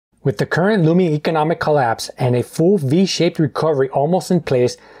With the current looming economic collapse and a full V-shaped recovery almost in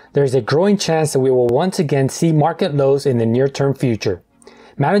place, there is a growing chance that we will once again see market lows in the near-term future.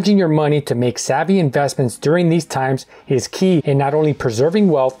 Managing your money to make savvy investments during these times is key in not only preserving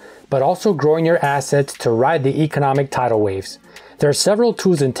wealth, but also growing your assets to ride the economic tidal waves. There are several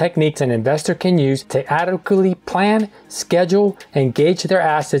tools and techniques an investor can use to adequately plan, schedule, and gauge their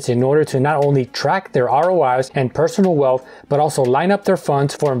assets in order to not only track their ROIs and personal wealth, but also line up their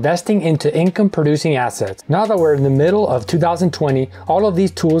funds for investing into income-producing assets. Now that we're in the middle of 2020, all of these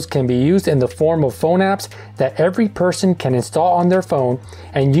tools can be used in the form of phone apps that every person can install on their phone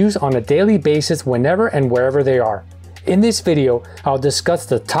and use on a daily basis whenever and wherever they are. In this video, I'll discuss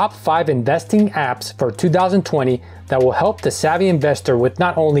the top 5 investing apps for 2020 that will help the savvy investor with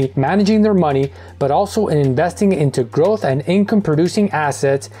not only managing their money, but also in investing into growth and income producing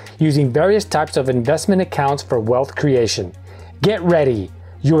assets using various types of investment accounts for wealth creation. Get ready.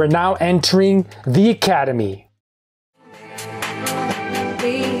 You are now entering the Academy.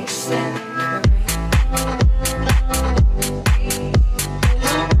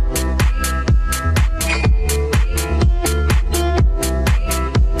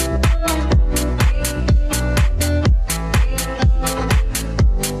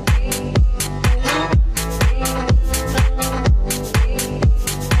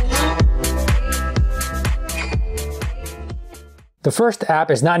 The first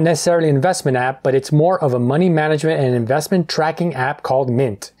app is not necessarily an investment app, but it's more of a money management and investment tracking app called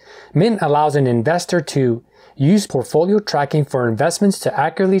Mint. Mint allows an investor to use portfolio tracking for investments to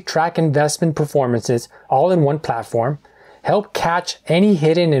accurately track investment performances all in one platform, help catch any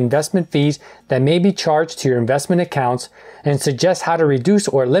hidden investment fees that may be charged to your investment accounts, and suggest how to reduce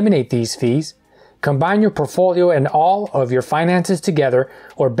or eliminate these fees, combine your portfolio and all of your finances together,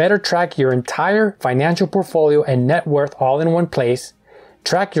 or better track your entire financial portfolio and net worth all in one place,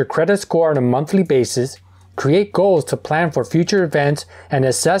 track your credit score on a monthly basis, create goals to plan for future events and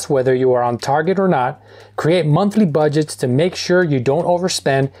assess whether you are on target or not, create monthly budgets to make sure you don't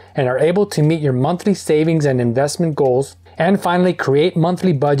overspend and are able to meet your monthly savings and investment goals, and finally create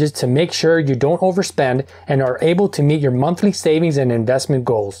monthly budgets to make sure you don't overspend and are able to meet your monthly savings and investment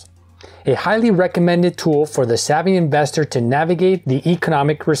goals. A highly recommended tool for the savvy investor to navigate the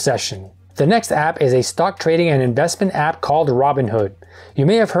economic recession. The next app is a stock trading and investment app called Robinhood. You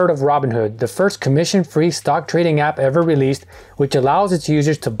may have heard of Robinhood, the first commission-free stock trading app ever released, which allows its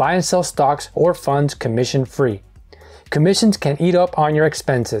users to buy and sell stocks or funds commission-free. Commissions can eat up on your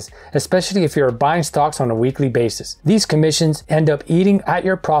expenses, especially if you're buying stocks on a weekly basis. These commissions end up eating at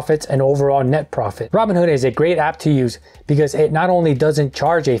your profits and overall net profit. Robinhood is a great app to use because it not only doesn't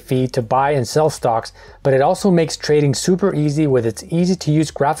charge a fee to buy and sell stocks, but it also makes trading super easy with its easy to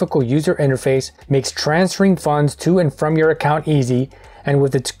use graphical user interface, makes transferring funds to and from your account easy, and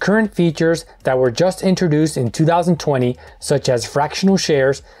with its current features that were just introduced in 2020, such as fractional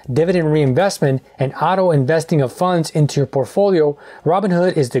shares, dividend reinvestment, and auto investing of funds into your portfolio,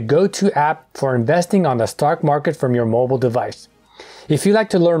 Robinhood is the go-to app for investing on the stock market from your mobile device. If you'd like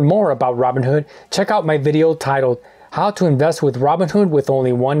to learn more about Robinhood, check out my video titled How to Invest with Robinhood with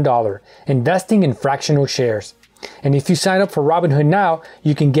Only $1, Investing in Fractional Shares. And if you sign up for Robinhood now,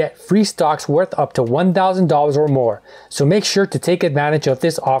 you can get free stocks worth up to $1,000 or more. So make sure to take advantage of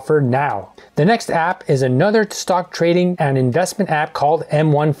this offer now. The next app is another stock trading and investment app called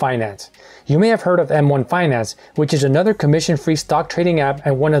M1 Finance. You may have heard of M1 Finance, which is another commission-free stock trading app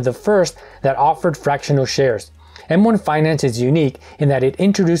and one of the first that offered fractional shares. M1 Finance is unique in that it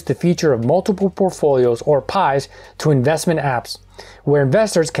introduced the feature of multiple portfolios or pies to investment apps, where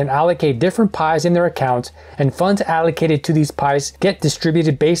investors can allocate different pies in their accounts, and funds allocated to these pies get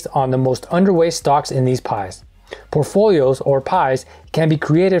distributed based on the most underweight stocks in these pies. Portfolios or pies can be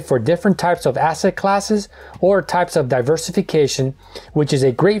created for different types of asset classes or types of diversification, which is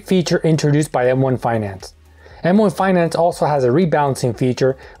a great feature introduced by M1 Finance. M1 Finance also has a rebalancing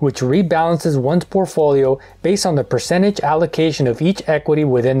feature which rebalances one's portfolio based on the percentage allocation of each equity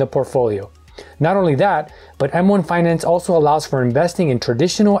within the portfolio. Not only that, but M1 Finance also allows for investing in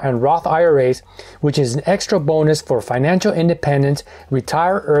traditional and Roth IRAs, which is an extra bonus for financial independence,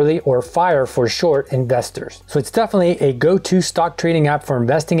 retire early, or FIRE for short investors. So it's definitely a go-to stock trading app for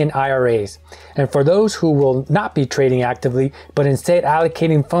investing in IRAs. And for those who will not be trading actively, but instead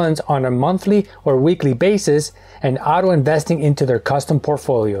allocating funds on a monthly or weekly basis and auto-investing into their custom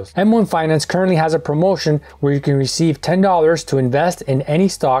portfolios. M1 Finance currently has a promotion where you can receive $10 to invest in any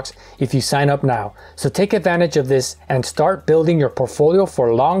stocks if you sign up now. So take advantage of this and start building your portfolio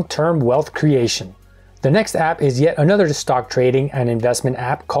for long-term wealth creation. The next app is yet another stock trading and investment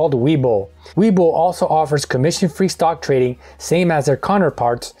app called webull. Webull also offers commission-free stock trading, same as their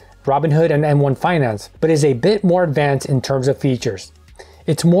counterparts, Robinhood, and M1 Finance, but is a bit more advanced in terms of features.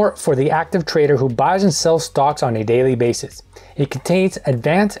 It's more for the active trader who buys and sells stocks on a daily basis. It contains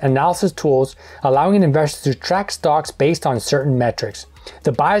advanced analysis tools allowing an investor to track stocks based on certain metrics.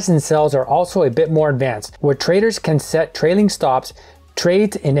 The buys and sells are also a bit more advanced, where traders can set trailing stops,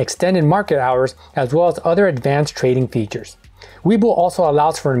 trades in extended market hours, as well as other advanced trading features. Webull also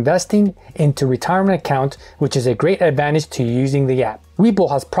allows for investing into retirement accounts, which is a great advantage to using the app.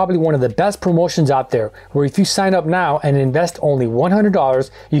 Webull has probably one of the best promotions out there, where if you sign up now and invest only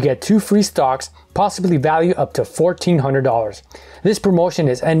 $100, you get 2 free stocks, possibly valued up to $1,400. This promotion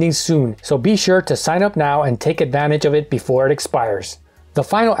is ending soon, so be sure to sign up now and take advantage of it before it expires. The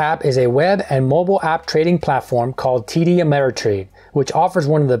final app is a web and mobile app trading platform called TD Ameritrade, which offers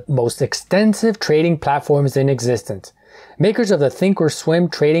one of the most extensive trading platforms in existence. Makers of the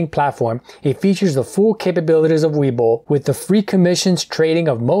Thinkorswim trading platform, it features the full capabilities of Webull with the free commissions trading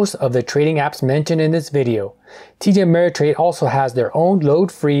of most of the trading apps mentioned in this video. TD Ameritrade also has their own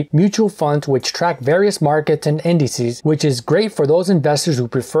load-free mutual funds which track various markets and indices, which is great for those investors who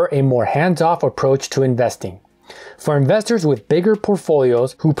prefer a more hands-off approach to investing. For investors with bigger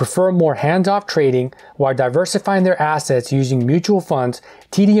portfolios who prefer more hands-off trading while diversifying their assets using mutual funds,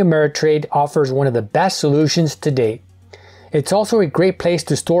 TD Ameritrade offers one of the best solutions to date. It's also a great place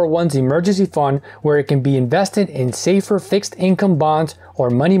to store one's emergency fund, where it can be invested in safer fixed income bonds or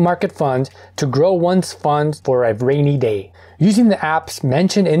money market funds to grow one's funds for a rainy day. Using the apps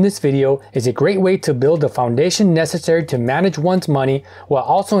mentioned in this video is a great way to build the foundation necessary to manage one's money while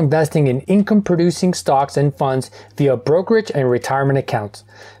also investing in income-producing stocks and funds via brokerage and retirement accounts.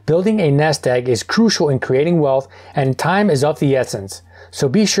 Building a nest egg is crucial in creating wealth, and time is of the essence. So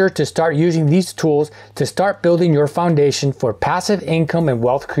be sure to start using these tools to start building your foundation for passive income and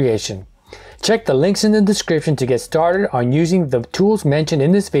wealth creation. Check the links in the description to get started on using the tools mentioned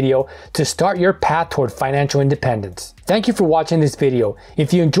in this video to start your path toward financial independence. Thank you for watching this video.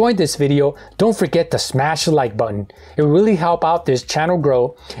 If you enjoyed this video, don't forget to smash the like button. It will really help out this channel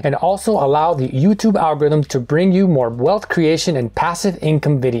grow and also allow the YouTube algorithm to bring you more wealth creation and passive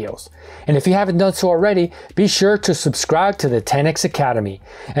income videos. And if you haven't done so already, be sure to subscribe to the 10X Academy.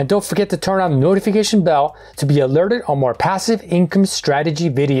 And don't forget to turn on the notification bell to be alerted on more passive income strategy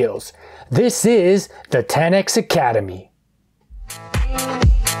videos. This is the 10X Academy.